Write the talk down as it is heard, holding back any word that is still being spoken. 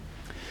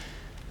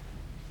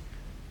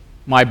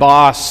My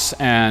boss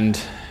and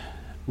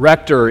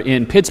rector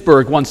in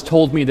Pittsburgh once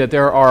told me that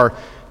there are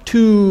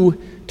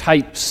two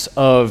types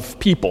of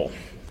people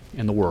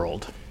in the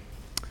world.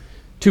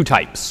 Two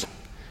types.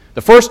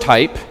 The first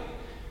type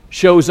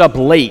shows up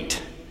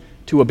late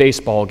to a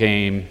baseball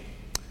game,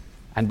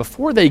 and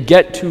before they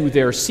get to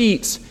their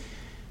seats,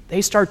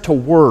 they start to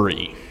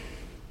worry.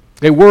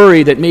 They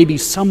worry that maybe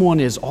someone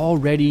is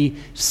already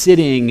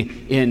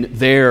sitting in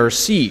their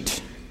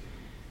seat.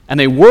 And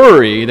they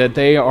worry that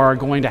they are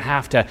going to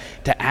have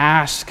to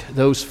ask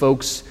those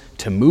folks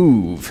to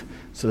move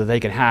so that they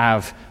can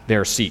have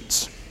their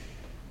seats.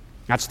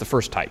 That's the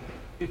first type.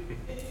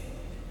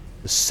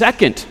 The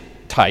second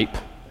type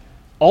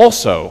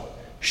also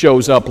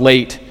shows up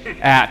late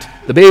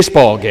at the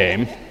baseball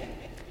game,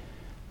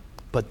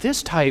 but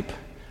this type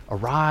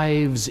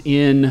arrives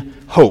in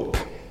hope.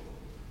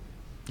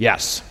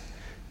 Yes,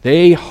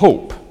 they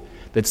hope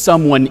that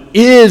someone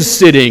is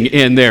sitting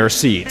in their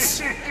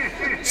seats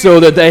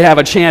so that they have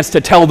a chance to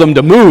tell them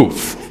to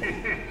move.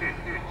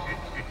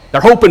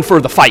 They're hoping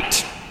for the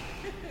fight.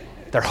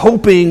 They're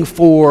hoping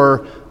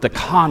for the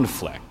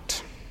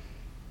conflict.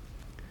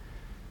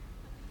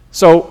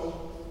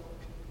 So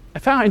I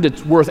find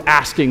it's worth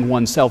asking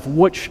oneself,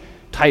 which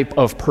type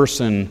of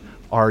person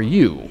are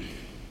you?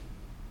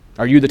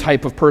 Are you the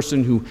type of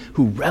person who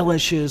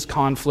relishes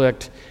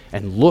conflict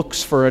and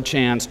looks for a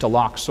chance to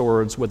lock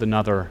swords with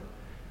another?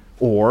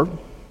 Or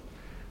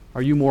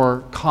are you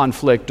more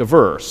conflict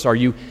averse? Are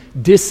you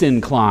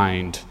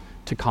disinclined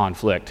to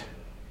conflict,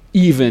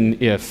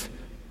 even if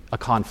a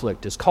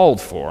conflict is called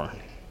for?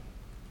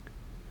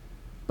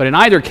 But in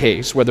either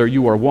case, whether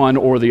you are one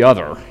or the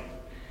other,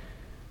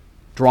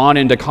 drawn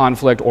into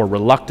conflict or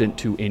reluctant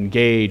to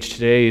engage,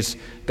 today's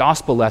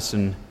gospel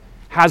lesson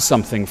has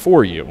something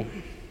for you.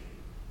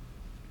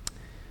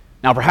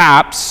 Now,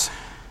 perhaps,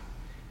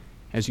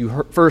 as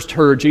you first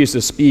heard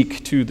Jesus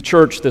speak to the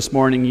church this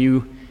morning,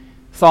 you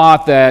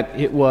thought that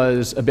it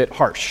was a bit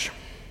harsh.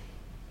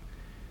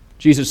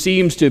 Jesus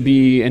seems to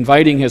be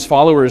inviting his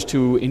followers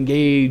to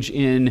engage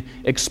in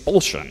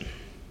expulsion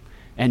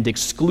and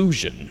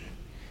exclusion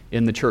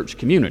in the church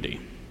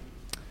community.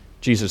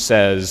 Jesus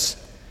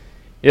says,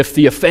 if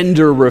the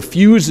offender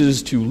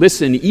refuses to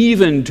listen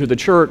even to the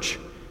church,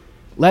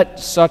 let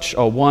such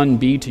a one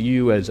be to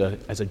you as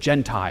a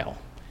Gentile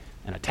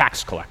and a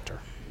tax collector.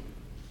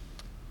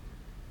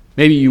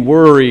 Maybe you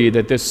worry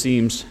that this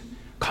seems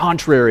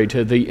contrary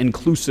to the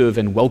inclusive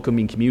and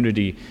welcoming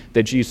community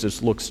that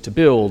Jesus looks to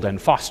build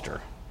and foster,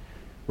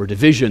 where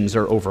divisions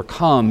are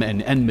overcome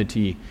and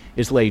enmity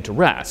is laid to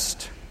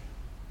rest.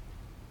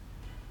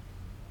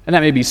 And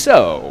that may be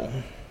so,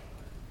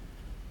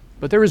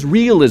 but there is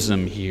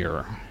realism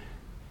here,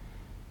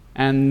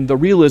 and the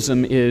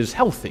realism is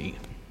healthy.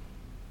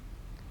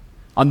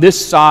 On this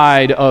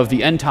side of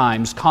the end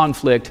times,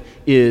 conflict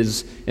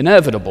is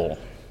inevitable.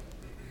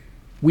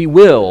 We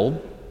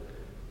will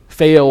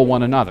fail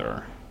one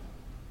another,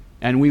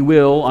 and we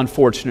will,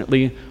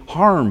 unfortunately,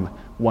 harm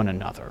one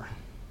another,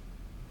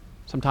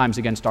 sometimes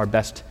against our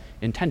best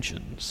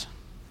intentions.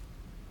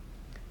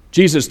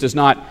 Jesus does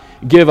not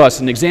give us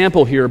an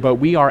example here, but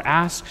we are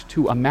asked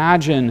to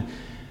imagine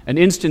an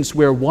instance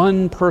where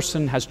one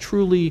person has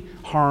truly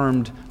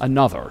harmed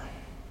another.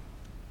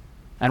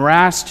 And we're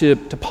asked to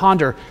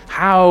ponder,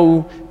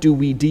 how do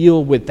we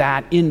deal with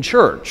that in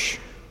church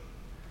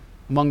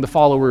among the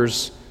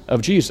followers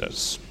of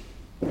Jesus?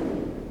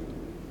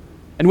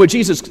 And what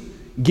Jesus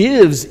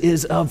gives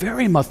is a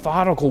very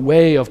methodical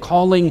way of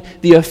calling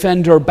the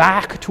offender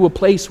back to a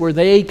place where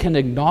they can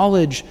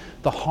acknowledge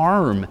the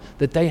harm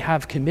that they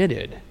have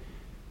committed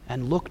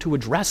and look to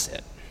address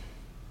it.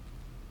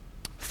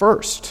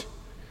 First,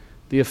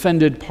 the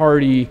offended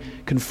party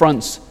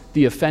confronts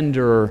the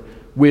offender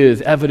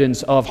with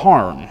evidence of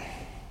harm. And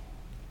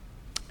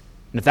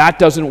if that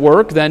doesn't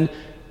work, then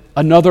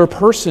another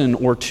person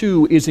or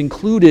two is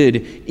included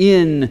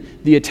in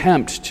the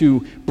attempt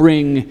to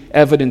bring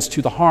evidence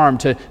to the harm,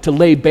 to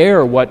lay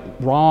bare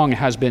what wrong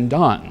has been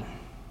done.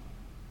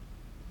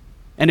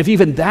 And if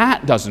even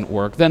that doesn't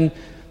work, then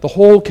the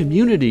whole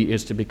community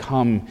is to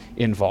become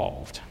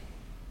involved.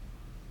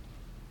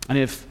 And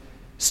if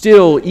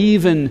still,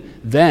 even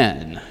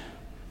then,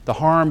 the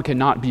harm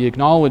cannot be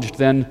acknowledged,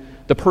 then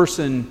the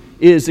person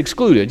is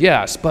excluded,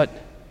 yes, but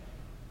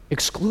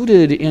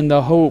excluded in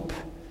the hope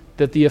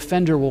that the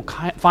offender will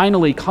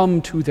finally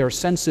come to their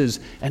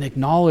senses and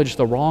acknowledge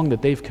the wrong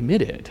that they've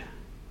committed.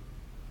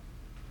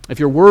 If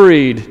you're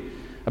worried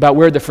about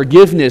where the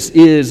forgiveness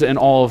is in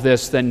all of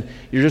this, then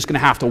you're just going to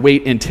have to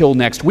wait until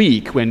next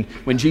week when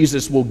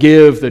Jesus will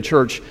give the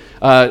church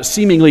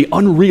seemingly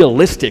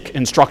unrealistic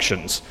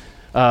instructions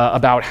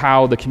about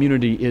how the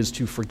community is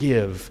to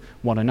forgive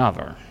one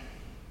another.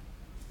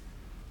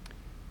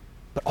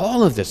 But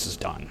all of this is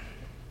done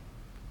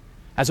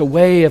as a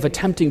way of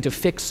attempting to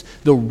fix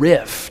the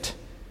rift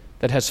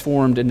that has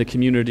formed in the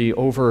community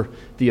over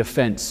the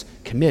offense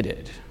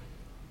committed.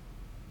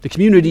 The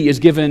community is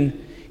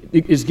given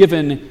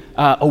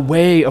a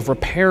way of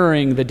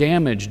repairing the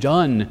damage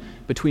done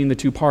between the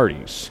two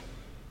parties.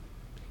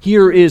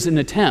 Here is an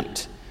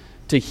attempt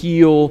to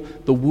heal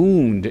the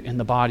wound in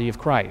the body of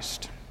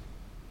Christ.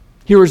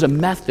 Here is a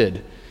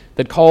method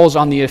that calls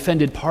on the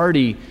offended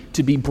party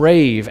to be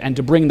brave and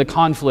to bring the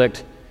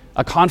conflict,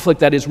 a conflict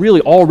that is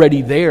really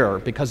already there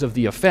because of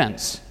the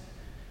offense,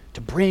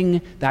 to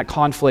bring that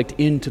conflict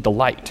into the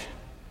light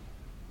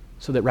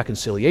so that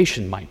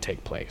reconciliation might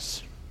take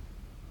place.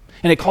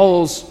 And it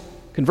calls,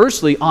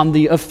 conversely, on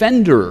the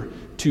offender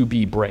to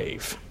be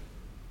brave,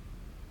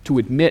 to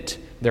admit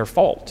their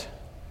fault,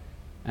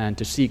 and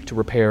to seek to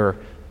repair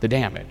the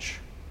damage.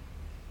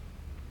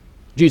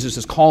 Jesus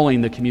is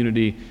calling the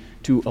community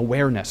to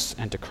awareness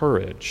and to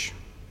courage.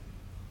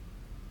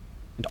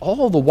 And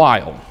all the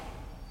while,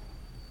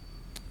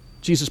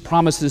 Jesus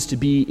promises to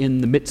be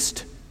in the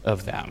midst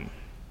of them.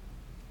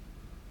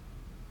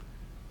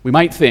 We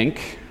might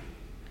think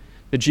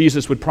that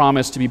Jesus would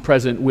promise to be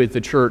present with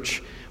the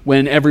church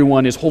when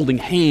everyone is holding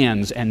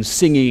hands and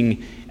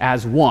singing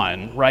as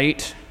one,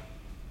 right?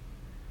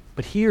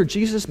 But here,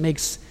 Jesus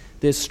makes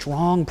this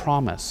strong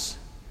promise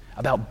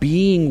about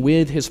being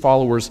with his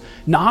followers,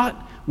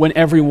 not when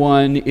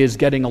everyone is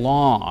getting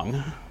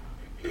along,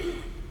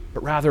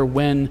 but rather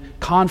when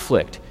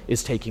conflict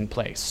is taking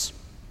place.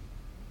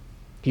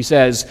 He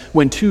says,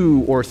 when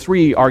 2 or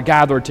 3 are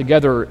gathered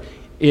together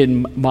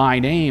in my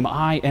name,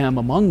 I am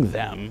among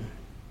them.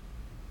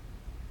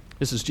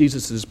 This is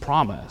Jesus'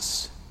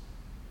 promise.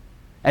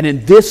 And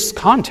in this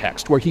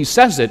context, where he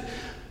says it,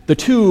 the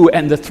 2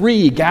 and the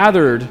 3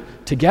 gathered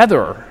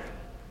together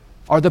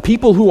are the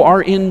people who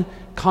are in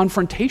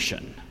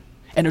confrontation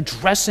and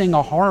addressing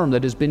a harm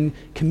that has been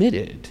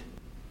committed.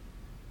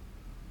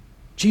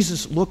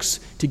 Jesus looks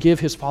to give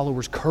his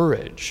followers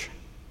courage.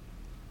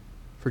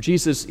 For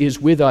Jesus is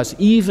with us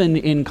even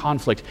in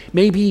conflict,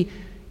 maybe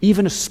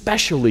even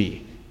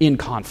especially in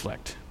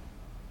conflict,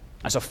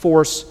 as a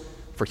force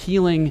for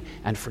healing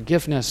and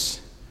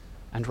forgiveness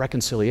and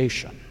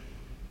reconciliation.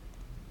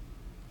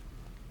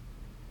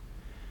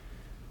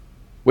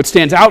 What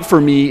stands out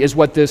for me is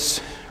what this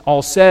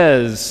all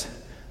says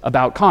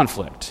about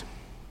conflict.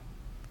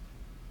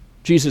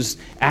 Jesus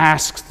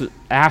asks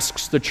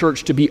the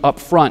church to be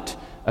upfront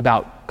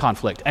about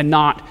conflict and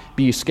not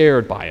be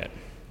scared by it.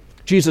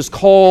 Jesus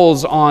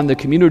calls on the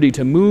community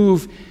to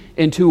move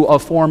into a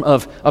form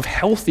of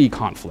healthy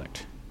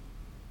conflict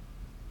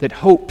that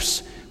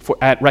hopes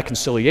at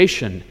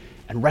reconciliation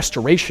and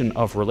restoration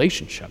of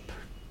relationship.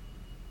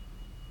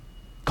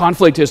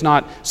 Conflict is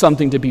not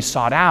something to be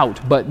sought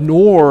out, but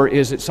nor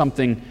is it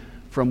something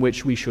from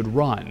which we should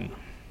run.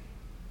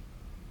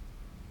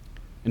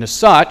 And as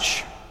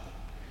such,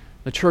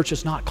 the church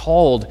is not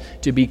called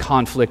to be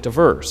conflict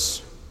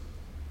averse.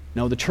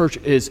 No, the church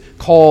is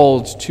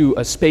called to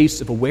a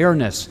space of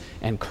awareness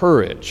and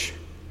courage.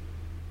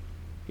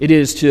 It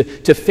is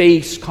to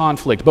face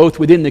conflict, both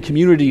within the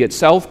community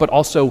itself, but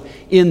also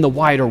in the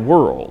wider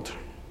world.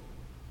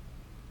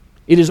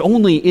 It is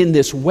only in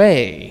this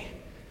way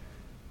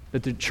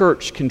that the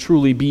church can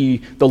truly be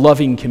the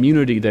loving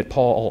community that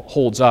Paul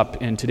holds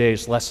up in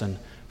today's lesson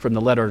from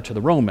the letter to the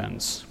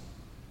Romans.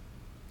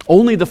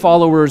 Only the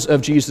followers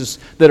of Jesus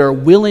that are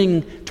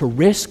willing to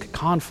risk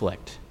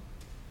conflict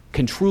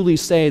can truly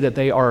say that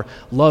they are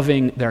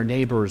loving their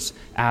neighbors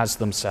as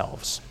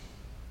themselves.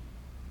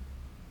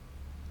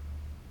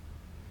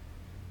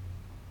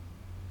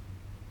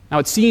 Now,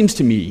 it seems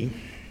to me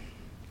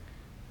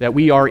that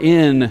we are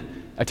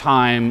in a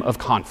time of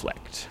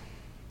conflict.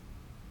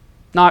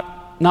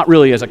 Not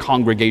really as a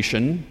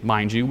congregation,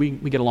 mind you, we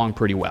get along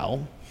pretty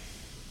well.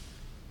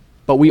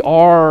 But we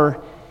are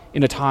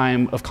in a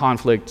time of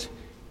conflict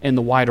in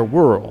the wider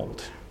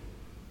world.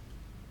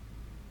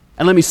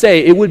 And let me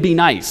say, it would be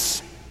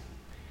nice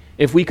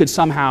if we could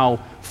somehow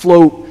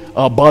float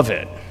above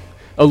it,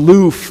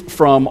 aloof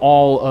from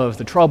all of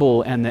the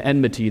trouble and the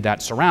enmity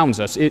that surrounds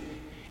us.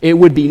 It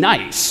would be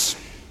nice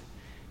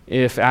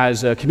if,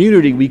 as a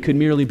community, we could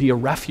merely be a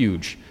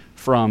refuge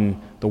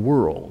from the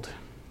world.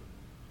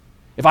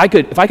 If I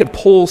could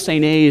pull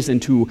St. A's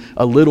into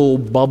a little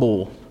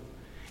bubble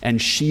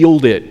and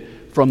shield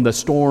it from the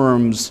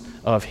storms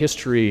of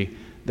history,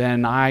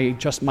 then I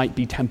just might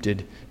be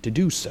tempted to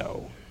do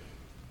so.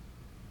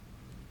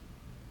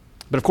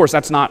 But of course,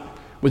 that's not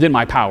within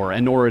my power,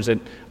 and nor is it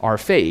our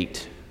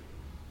fate.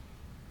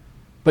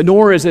 But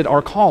nor is it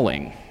our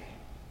calling.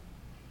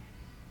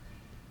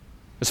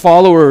 As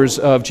followers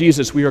of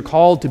Jesus, we are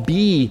called to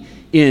be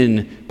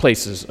in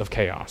places of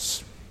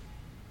chaos.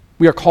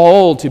 We are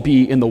called to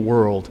be in the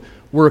world,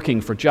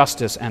 working for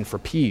justice and for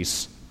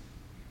peace.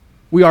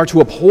 We are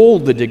to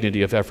uphold the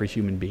dignity of every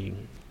human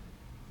being.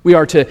 We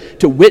are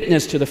to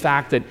witness to the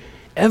fact that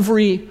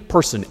every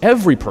person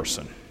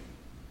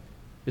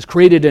is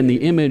created in the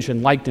image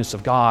and likeness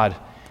of God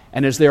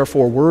and is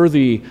therefore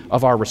worthy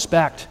of our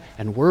respect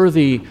and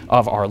worthy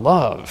of our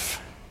love.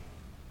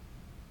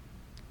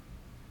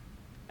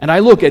 And I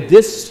look at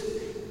this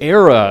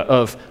era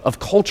of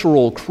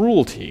cultural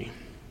cruelty,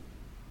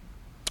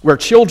 where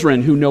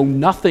children who know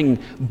nothing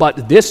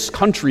but this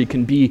country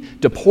can be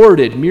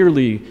deported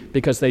merely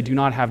because they do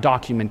not have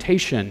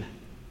documentation.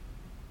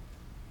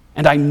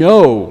 And I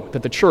know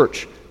that the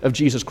Church of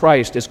Jesus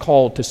Christ is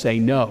called to say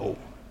no.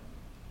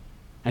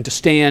 and to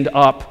stand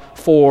up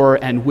for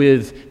and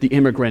with the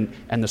immigrant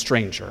and the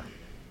stranger.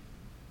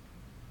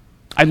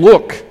 I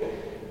look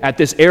at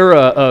this era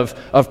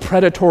of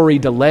predatory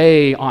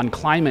delay on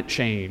climate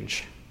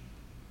change,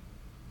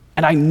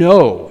 and I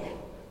know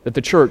that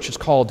the church is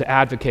called to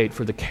advocate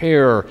for the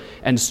care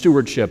and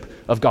stewardship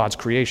of God's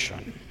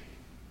creation.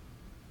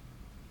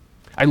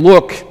 I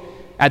look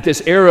at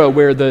this era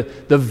where the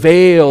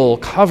veil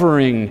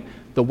covering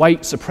the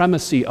white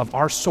supremacy of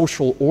our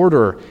social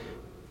order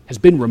has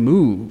been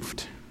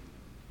removed.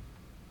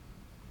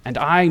 And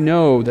I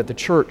know that the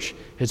church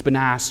has been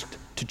asked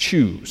to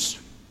choose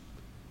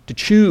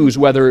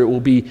whether it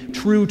will be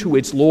true to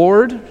its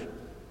Lord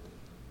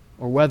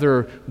or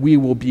whether we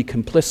will be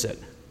complicit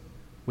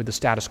with the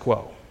status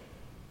quo.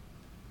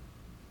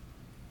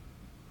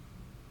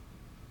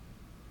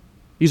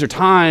 These are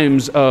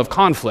times of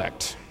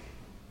conflict.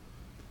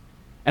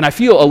 And I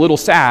feel a little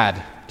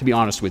sad, to be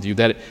honest with you,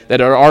 that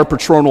at our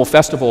Patronal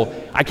Festival,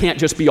 I can't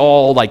just be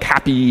all like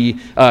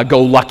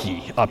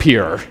happy-go-lucky up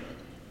here.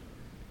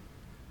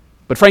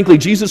 But frankly,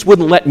 Jesus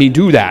wouldn't let me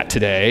do that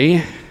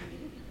today.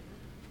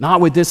 Not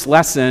with this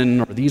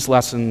lesson or these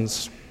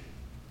lessons.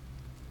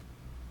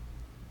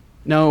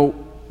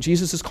 No,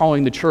 Jesus is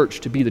calling the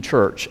church to be the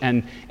church,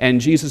 and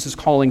Jesus is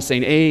calling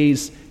St.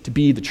 A's to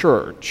be the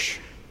church.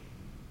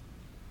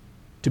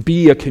 To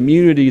be a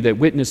community that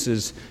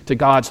witnesses to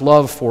God's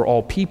love for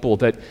all people,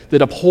 that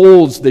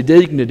upholds the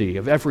dignity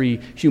of every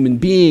human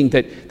being,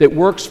 that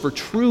works for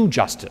true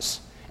justice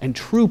and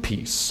true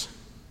peace.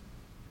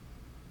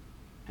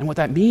 And what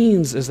that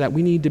means is that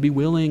we need to be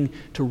willing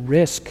to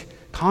risk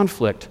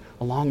conflict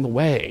along the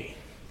way.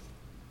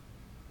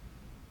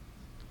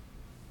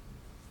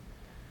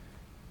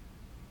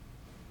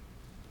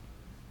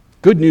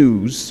 Good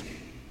news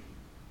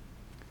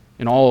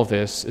in all of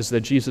this is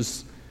that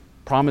Jesus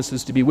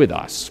promises to be with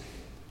us.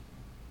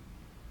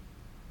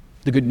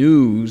 The good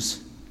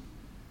news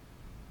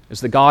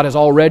is that God has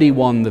already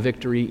won the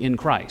victory in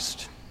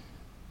Christ.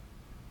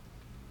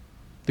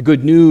 The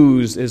good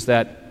news is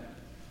that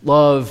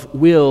love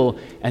will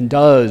and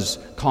does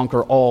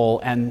conquer all,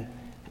 and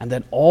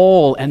that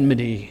all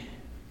enmity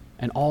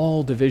and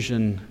all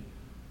division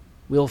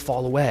will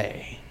fall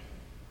away.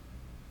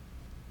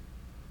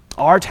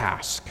 Our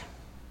task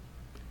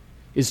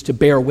is to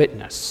bear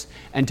witness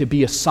and to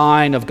be a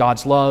sign of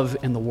God's love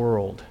in the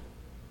world,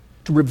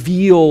 to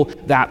reveal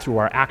that through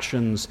our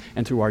actions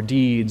and through our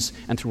deeds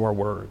and through our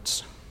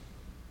words.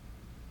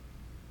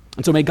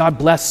 And so may God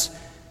bless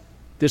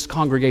this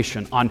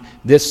congregation on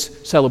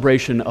this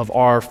celebration of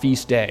our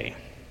feast day.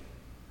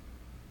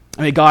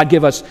 And may God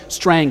give us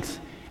strength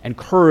and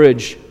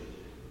courage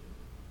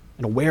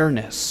and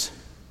awareness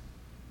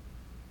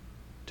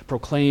to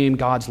proclaim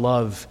God's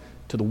love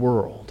to the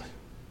world.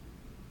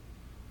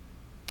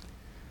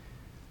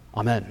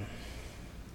 Amen.